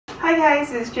Hi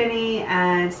guys, it's Jenny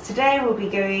and today we'll be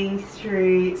going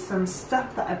through some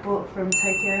stuff that I bought from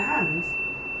Tokyo Hands.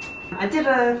 I did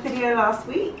a video last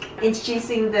week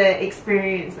introducing the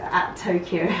experience at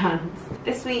Tokyo Hands.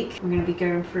 This week I'm going to be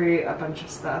going through a bunch of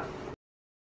stuff.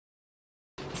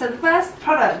 So the first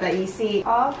product that you see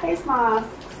are face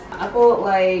masks. I bought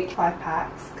like 5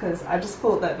 packs because I just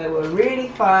thought that they were really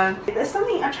fun. There's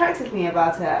something attracted me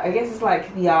about it. I guess it's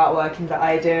like the artwork and the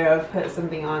idea of put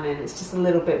something on and it's just a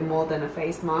little bit more than a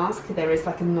face mask. There is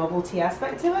like a novelty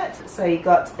aspect to it. So you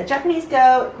got a Japanese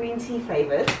girl, green tea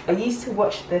flavoured. I used to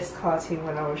watch this cartoon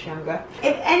when I was younger.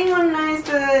 If anyone knows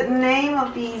the name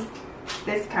of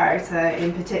this character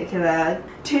in particular,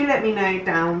 do let me know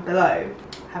down below.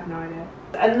 I have no idea.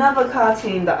 Another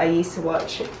cartoon that I used to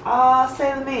watch are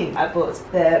Sailor Moon. I bought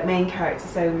the main character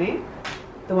Sailor Moon,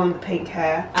 the one with the pink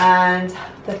hair, and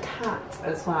the cat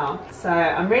as well. So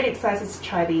I'm really excited to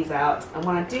try these out, and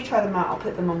when I do try them out I'll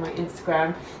put them on my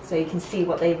Instagram so you can see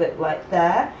what they look like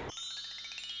there.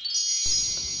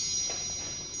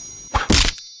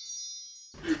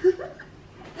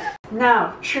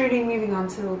 Now, truly moving on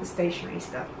to all the stationery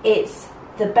stuff. It's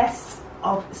the best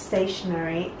of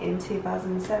stationery in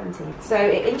 2017. So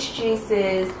it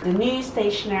introduces the new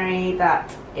stationery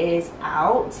that is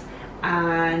out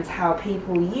and how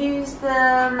people use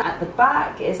them. At the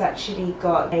back it's actually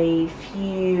got a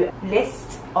few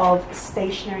lists of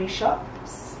stationery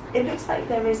shops. It looks like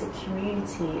there is a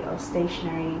community of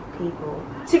stationery people.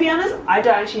 To be honest, I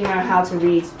don't actually know how to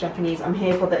read Japanese. I'm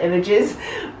here for the images,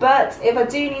 but if I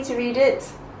do need to read it,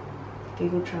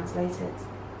 Google Translate it.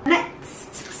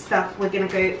 Next stuff we're going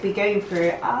to be going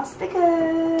through are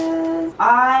stickers.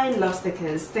 I love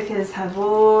stickers. Stickers have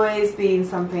always been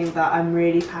something that I'm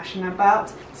really passionate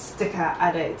about. Sticker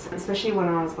addict, especially when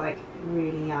I was like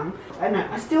really young. I know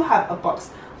I still have a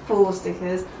box full of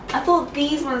stickers. I thought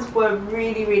these ones were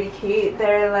really cute.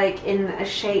 They're like in a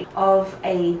shape of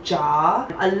a jar.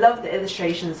 I love the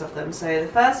illustrations of them. So the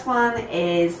first one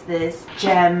is this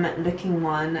gem looking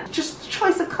one. Just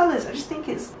choice of colours. I just think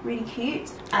it's really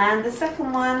cute. And the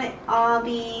second one are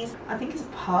these, I think it's a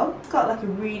pug. It's got like a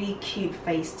really cute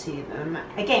face to them.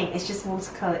 Again, it's just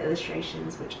watercolour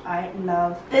illustrations, which I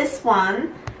love. This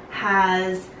one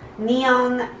has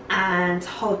neon and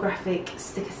holographic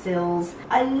sticker seals.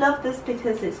 I love this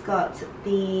because it's got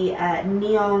the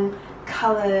neon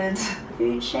coloured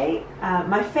food shape.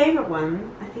 My favourite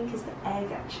one, I think, is the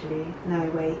egg actually. No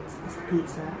wait, it's the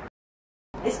pizza.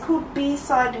 It's called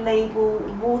B-Side Label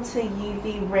Water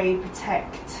UV Ray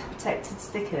Protected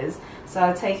Stickers. So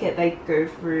I take it they go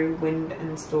through wind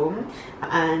and storm.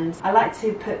 And I like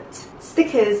to put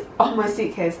stickers on my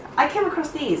suitcase. I came across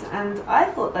these and I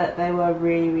thought that they were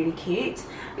really cute.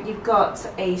 You've got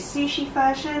a sushi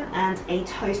version and a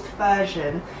toast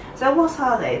version. So what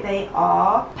are they? They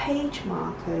are page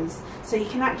markers. So you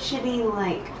can actually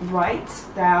like write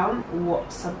down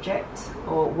what subject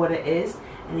or what it is,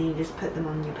 and then you just put them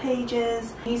on your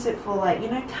pages. Use it for like, you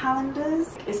know,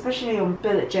 calendars, especially on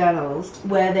bullet journals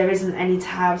where there isn't any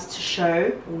tabs to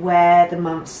show where the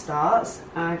month starts.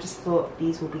 I just thought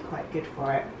these will be quite good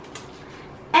for it.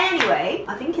 Anyway,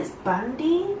 I think it's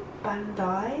Bandai,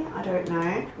 I don't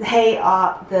know. They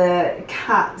are the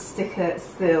cat sticker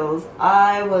seals.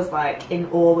 I was like in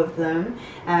awe with them.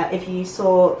 If you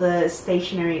saw the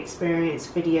stationery experience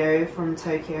video from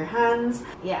Tokyo Hands,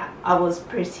 yeah, I was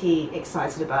pretty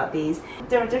excited about these.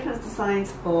 There are different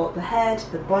designs for the head,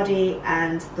 the body,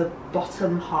 and the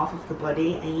bottom half of the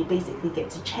body, and you basically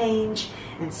get to change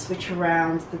and switch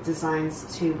around the designs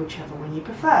to whichever one you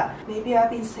prefer. Maybe I've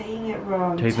been saying it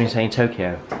wrong. You've been saying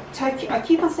Tokyo. Tokyo. I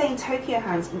keep on saying Tokyo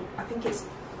Hands. I think it's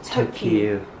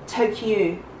Tokyu.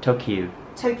 Tokyu.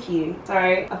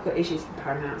 Sorry, I've got issues with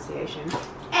pronunciation.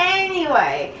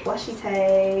 Anyway, washi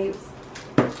tapes.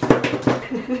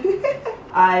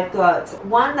 I've got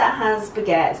one that has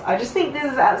baguettes. I just think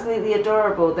this is absolutely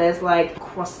adorable. There's like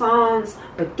croissants,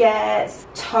 baguettes,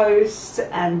 toast,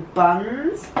 and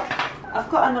buns. I've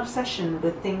got an obsession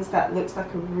with things that looks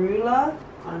like a ruler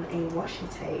on a washi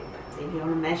tape. If you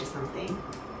want to measure something.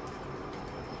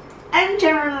 And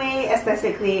generally,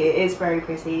 aesthetically, it is very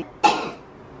pretty.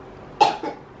 Got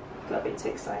a bit too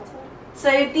excited.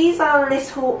 So these are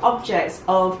little objects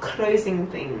of closing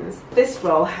things. This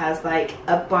roll has like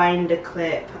a binder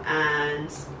clip and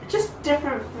just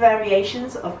different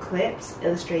variations of clips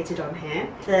illustrated on here.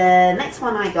 The next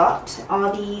one I got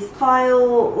are these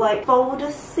file like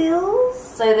folder seals.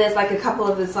 So there's like a couple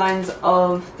of designs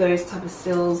of those type of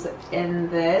seals in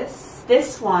this.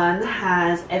 This one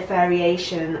has a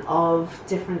variation of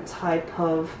different type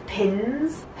of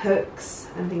pins, hooks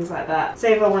and things like that. So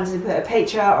if I wanted to put a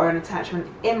picture or an attachment attachment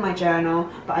in my journal,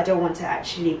 but I don't want to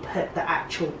actually put the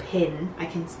actual pin. I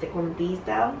can stick one of these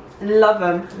down. Love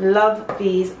them, love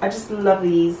these. I just love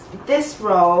these. This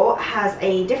roll has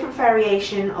a different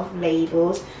variation of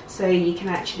labels, so you can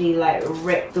actually like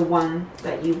rip the one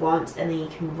that you want and then you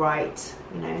can write,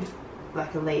 you know,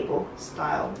 like a label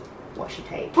style washi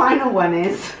tape. Final one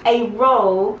is a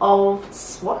roll of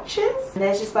swatches.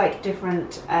 There's just like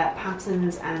different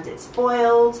patterns and it's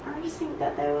foiled. I just think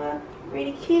that they were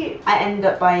really cute. I ended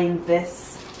up buying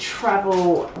this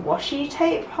travel washi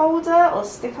tape holder or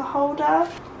sticker holder.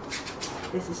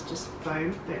 This is just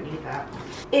foam, don't need that.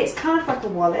 It's kind of like a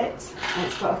wallet and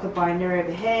it's got like a binder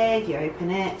over here. You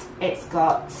open it. It's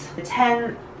got the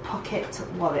 10 pocket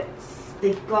wallets.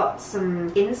 They've got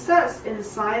some inserts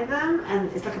inside them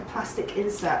and it's like a plastic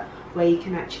insert where you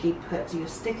can actually put your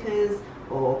stickers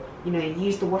or, you know,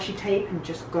 use the washi tape and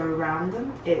just go around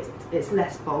them. It's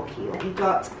less bulky. You've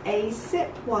got a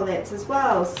zip wallet as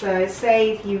well. So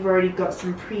say if you've already got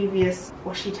some previous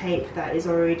washi tape that is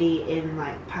already in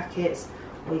like packets,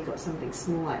 or you've got something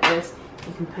small like this,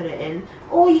 you can put it in.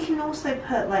 Or you can also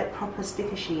put like proper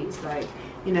sticker sheets, like,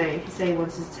 you know, if you say you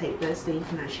wanted to take this, then you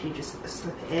can actually just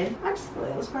slip it in. I just thought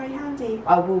it was very handy.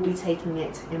 I will be taking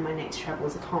it in my next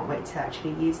travels. I can't wait to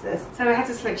actually use this. So I had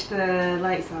to switch the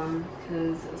lights on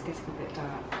because it was getting a bit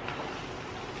dark.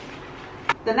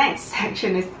 The next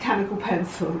section is mechanical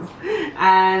pencils,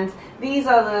 and these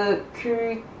are the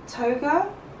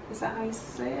Kurutoga. Is that how you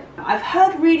say it? I've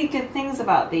heard really good things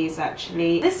about these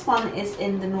actually. This one is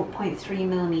in the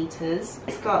 0.3mm.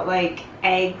 It's got like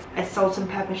eggs, a salt and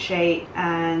pepper shape,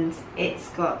 and it's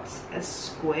got a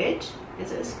squid.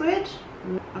 Is it a squid?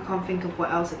 I can't think of what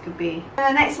else it could be.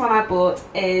 And the next one I bought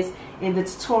is in the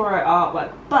Totoro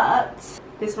artwork, but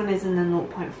this one is in the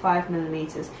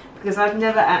 0.5mm because I've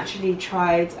never actually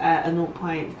tried a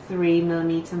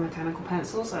 0.3mm mechanical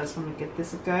pencil, so I just want to give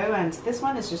this a go. And this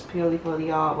one is just purely for the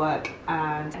artwork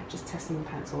and just testing the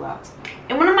pencil out.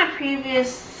 In one of my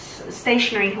previous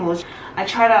stationery hauls, I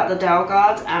tried out the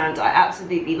Delgard and I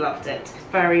absolutely loved it. It's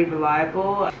very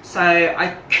reliable, so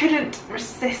I couldn't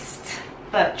resist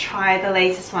but try the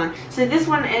latest one. So this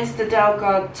one is the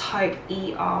Delgard Type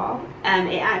ER, and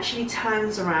it actually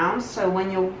turns around, so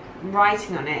when you're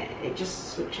writing on it, it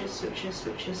just switches.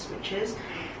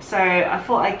 So I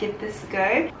thought I'd give this a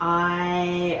go.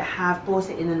 I have bought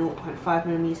it in the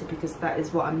 0.5mm because that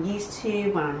is what I'm used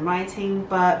to when I'm writing,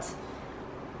 but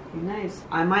who knows?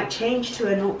 I might change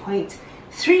to a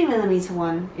 0.3mm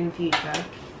one in future.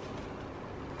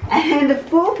 And the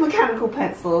fourth mechanical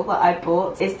pencil that I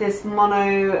bought is this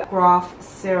Monograph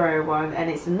Zero one, and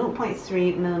it's a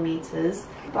 0.3mm,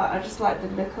 but I just like the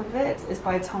look of it. It's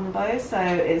by Tombow, so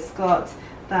it's got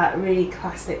that really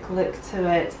classic look to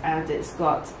it, and it's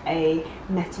got a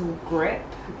metal grip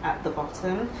at the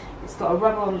bottom. It's got a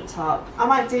rubber on the top. I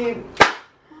might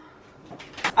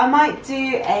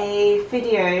do a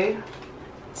video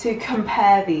to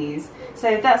compare these, so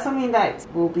if that's something that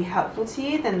will be helpful to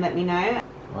you, then let me know.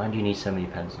 Why do you need so many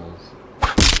pencils?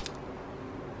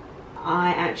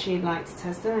 I actually like to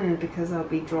test them, and because I'll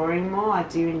be drawing more, I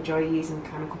do enjoy using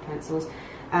mechanical pencils.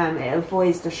 It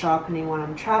avoids the sharpening when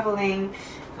I'm traveling,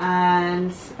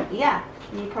 and yeah,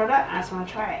 new product, I just want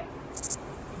to try it.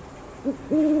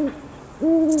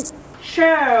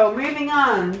 So, moving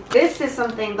on. This is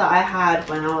something that I had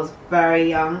when I was very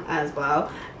young as well.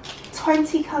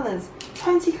 20 colours.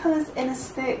 20 colours in a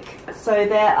stick. So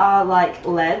there are like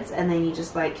LEDs, and then you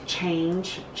just like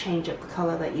change up the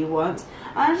colour that you want.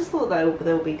 I just thought that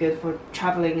they'll be good for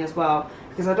travelling as well,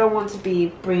 because I don't want to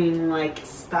be bringing like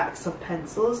stacks of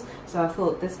pencils. So I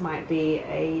thought this might be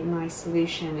a nice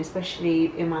solution,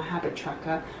 especially in my habit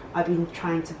tracker. I've been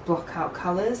trying to block out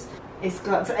colours. It's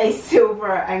got a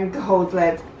silver and gold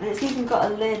lead, and it's even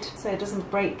got a lid so it doesn't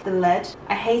break the lead.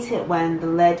 I hate it when the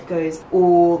lead goes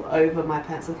all over my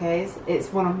pencil case.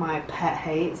 It's one of my pet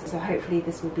hates, so hopefully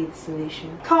this will be the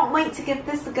solution. Can't wait to give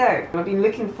this a go. I've been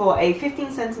looking for a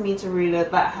 15cm ruler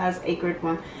that has a grid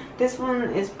one. This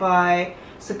one is by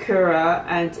Sakura,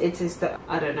 and it is the,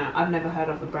 I don't know, I've never heard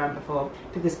of the brand before,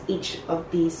 because each of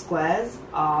these squares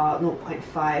are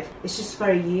 0.5. It's just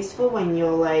very useful when you're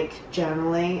like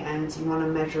journaling and you want to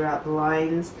measure out the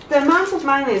lines. The amount of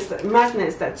magnets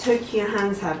that Tokyu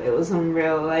hands have, it was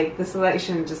unreal. Like, the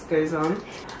selection just goes on.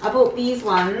 I bought these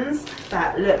ones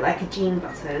that look like a jean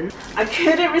button. I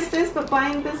couldn't resist but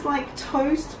buying this like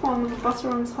toast one with butter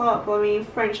on top. I mean,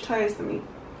 French toast. I mean,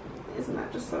 isn't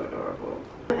that just so adorable?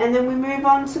 And then we move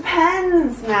on to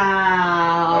pens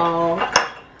now.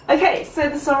 Okay, so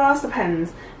the Sarasa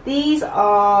pens. These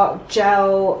are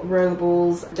gel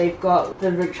rollables. They've got the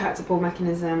retractable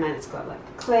mechanism and it's got like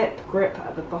a clip, grip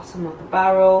at the bottom of the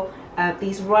barrel.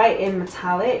 These write in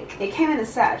metallic. It came in a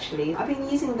set actually. I've been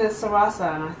using the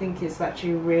Sarasa and I think it's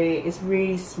actually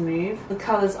really smooth. The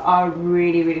colours are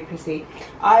really pretty.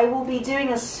 I will be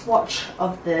doing a swatch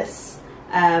of this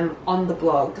on the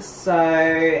blog, so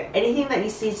anything that you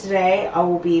see today I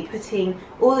will be putting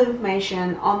all the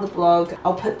information on the blog.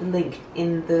 I'll put the link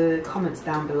in the comments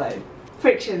down below.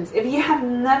 Frictions. If you have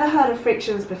never heard of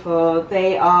Frictions before,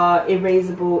 they are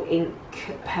erasable ink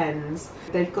pens.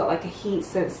 They've got like a heat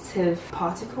sensitive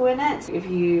particle in it. If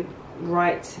you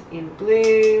write in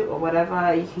blue or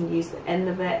whatever, you can use the end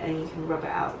of it and you can rub it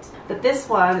out. But this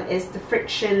one is the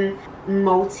Friction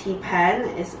multi pen.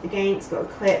 It's got a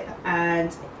clip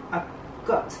and I've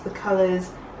got the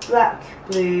colours black,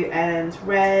 blue and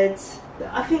red.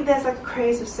 I think there's like a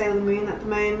craze with Sailor Moon at the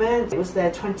moment. It was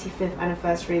their 25th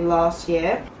anniversary last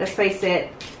year. Let's face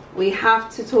it, we have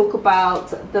to talk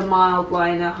about the mild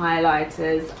liner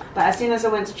highlighters. But as soon as I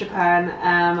went to Japan,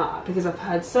 because I've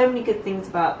heard so many good things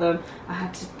about them, I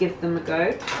had to give them a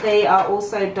go. They are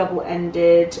also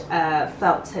double-ended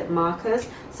felt tip markers.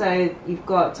 So you've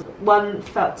got one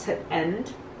felt tip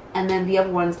end and then the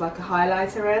other one's like a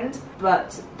highlighter end.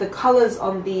 But the colours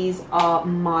on these are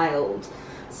mild.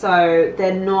 So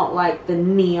they're not like the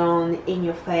neon, in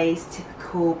your face,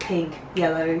 typical pink,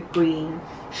 yellow, green,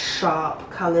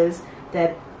 sharp colours.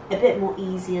 They're a bit more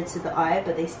easier to the eye,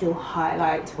 but they still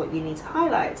highlight what you need to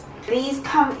highlight. These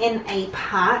come in a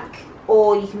pack,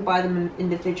 or you can buy them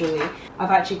individually.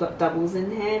 I've actually got doubles in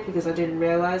here because I didn't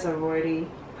realise I've already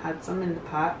had some in the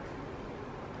pack.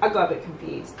 I got a bit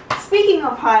confused. Speaking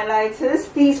of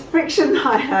highlighters, these Friction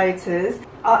highlighters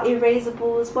are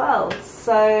erasable as well.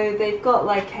 So they've got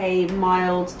like a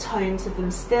mild tone to them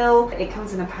still. It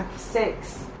comes in a pack of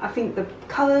 6. I think the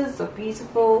colours are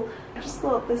beautiful. I just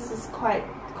thought this was quite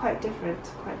different,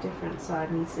 so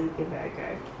I need to give it a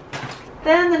go.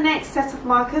 Then the next set of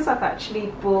markers, I've actually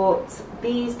bought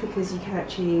these because you can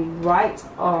actually write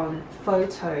on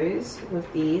photos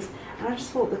with these. And I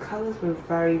just thought the colours were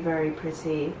very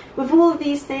pretty. With all of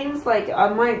these things, like I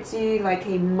might do like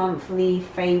a monthly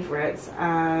favourites,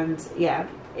 and yeah,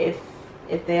 if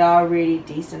they are really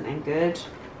decent and good,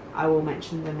 I will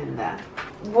mention them in there.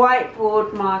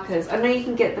 Whiteboard markers. I know you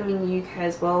can get them in the UK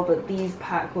as well, but these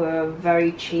pack were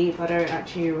very cheap. I don't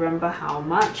actually remember how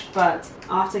much, but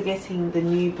after getting the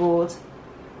new board,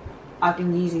 I've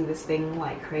been using this thing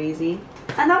like crazy.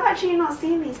 And I've actually not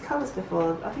seen these colours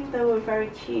before. I think they were very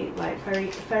cute, like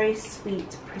very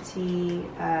sweet, pretty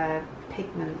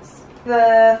pigments.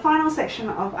 The final section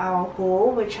of our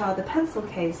haul, which are the pencil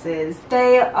cases.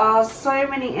 There are so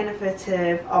many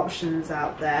innovative options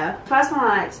out there. The first one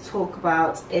I like to talk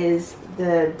about is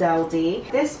the Del D.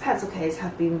 This pencil case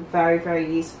have been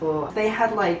very useful. They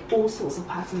had like all sorts of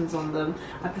patterns on them.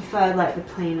 I prefer like the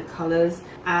plainer colours,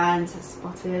 and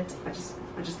Spotted, I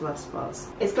just love Spots.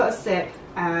 It's got a zip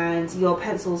and your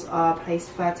pencils are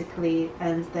placed vertically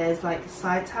and there's like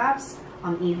side tabs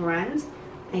on either end.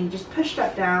 And you just push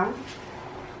that down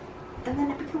and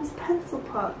then it becomes a pencil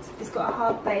pot. It's got a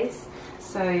hard base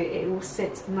so it will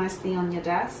sit nicely on your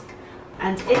desk.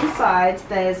 And inside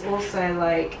there's also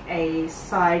like a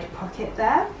side pocket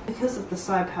there. Because of the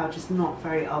side pouch is not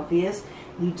very obvious,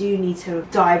 you do need to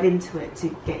dive into it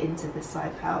to get into the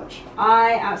side pouch.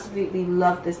 I absolutely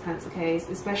love this pencil case,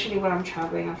 especially when I'm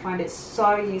traveling. I find it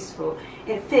so useful.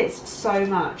 It fits so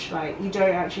much, like you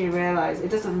don't actually realise.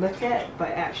 It doesn't look it, but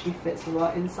it actually fits a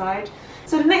lot inside.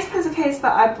 So the next pencil case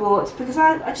that I bought, because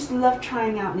I just love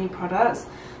trying out new products,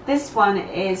 this one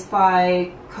is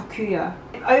by Tokyu.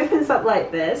 It opens up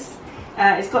like this.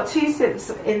 It's got 2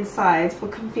 zips inside for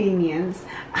convenience,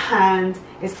 and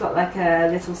it's got like a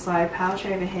little side pouch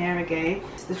over here again.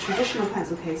 So the traditional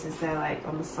pencil cases, they're like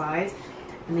on the side,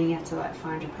 and then you have to like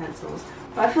find your pencils.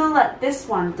 But I feel that this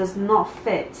one does not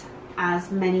fit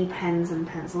as many pens and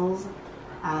pencils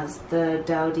as the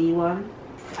Del D one.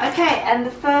 Okay, and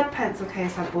the third pencil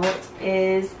case I bought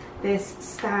is this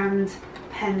stand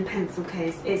pen pencil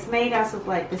case. It's made out of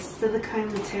like this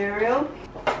silicone material.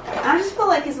 I just feel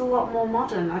like it's a lot more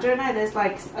modern. I don't know, there's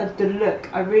like the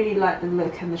look. I really like the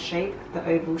look and the shape, the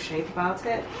oval shape about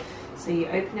it. So you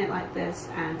open it like this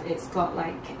and it's got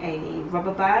like a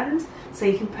rubber band. So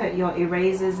you can put your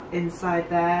erasers inside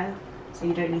there. So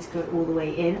you don't need to go all the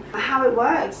way in. How it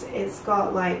works, it's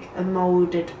got like a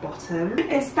molded bottom.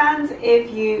 It stands if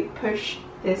you push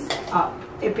this up.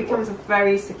 It becomes a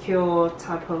very secure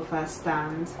type of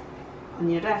stand on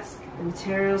your desk. The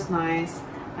material's nice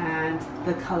and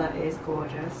the colour is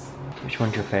gorgeous. Which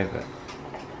one's your favourite?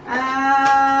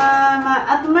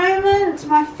 At the moment,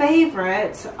 my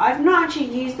favourite, I've not actually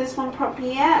used this one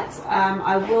properly yet.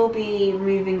 I will be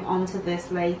moving on to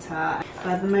this later, but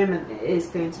at the moment it is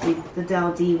going to be the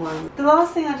Del D one. The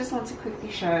last thing I just want to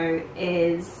quickly show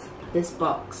is this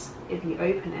box. If you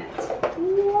open it,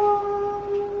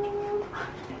 whoa,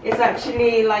 it's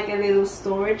actually like a little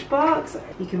storage box.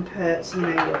 You can put, you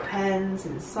know, your pens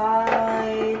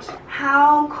inside.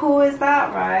 How cool is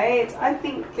that, right? I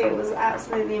think it was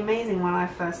absolutely amazing when I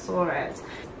first saw it.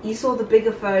 You saw the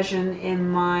bigger version in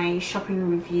my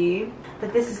shopping review,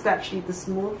 but this is actually the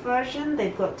small version.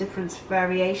 They've got different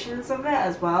variations of it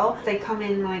as well. They come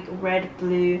in like red,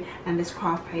 blue, and this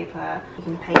craft paper. You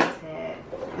can paint it,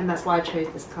 and that's why I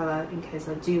chose this colour, in case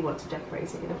I do want to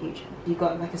decorate it in the future. You've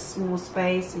got like a small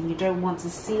space and you don't want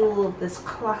to see all of this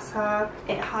clutter.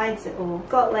 It hides it all.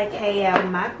 Got like a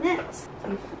magnet.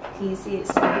 Can you see it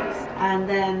snaps? And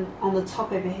then on the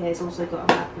top over here it's also got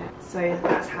a magnet. So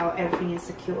that's how everything is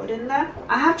secured in there.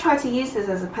 I have tried to use this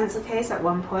as a pencil case at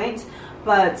one point,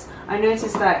 but I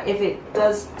noticed that if it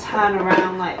does turn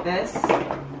around like this,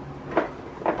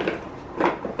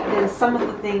 then some of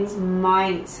the things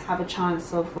might have a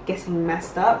chance of getting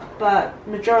messed up, but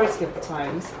majority of the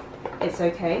times it's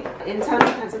okay. In terms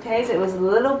of pencil case, it was a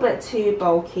little bit too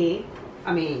bulky.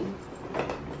 I mean,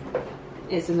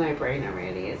 it's a no-brainer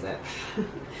really, is it?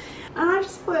 And I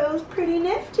just thought it was pretty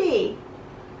nifty.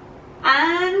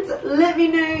 And let me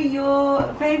know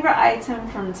your favourite item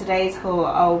from today's haul.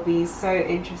 I'll be so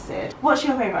interested. What's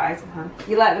your favourite item, hun?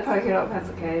 You like the polka dot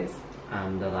pencil case?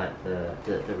 And I like the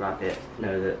rabbit,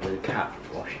 no, the cat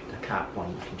wash, the cat one,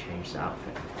 you can change the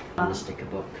outfit. And the sticker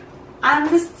book. And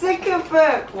the sticker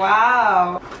book,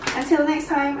 wow. Until next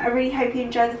time, I really hope you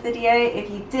enjoyed the video. If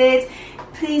you did,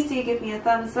 please do give me a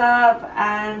thumbs up,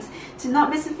 and to not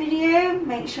miss a video,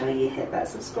 make sure you hit that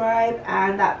subscribe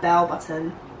and that bell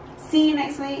button. See you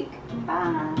next week.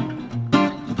 Bye.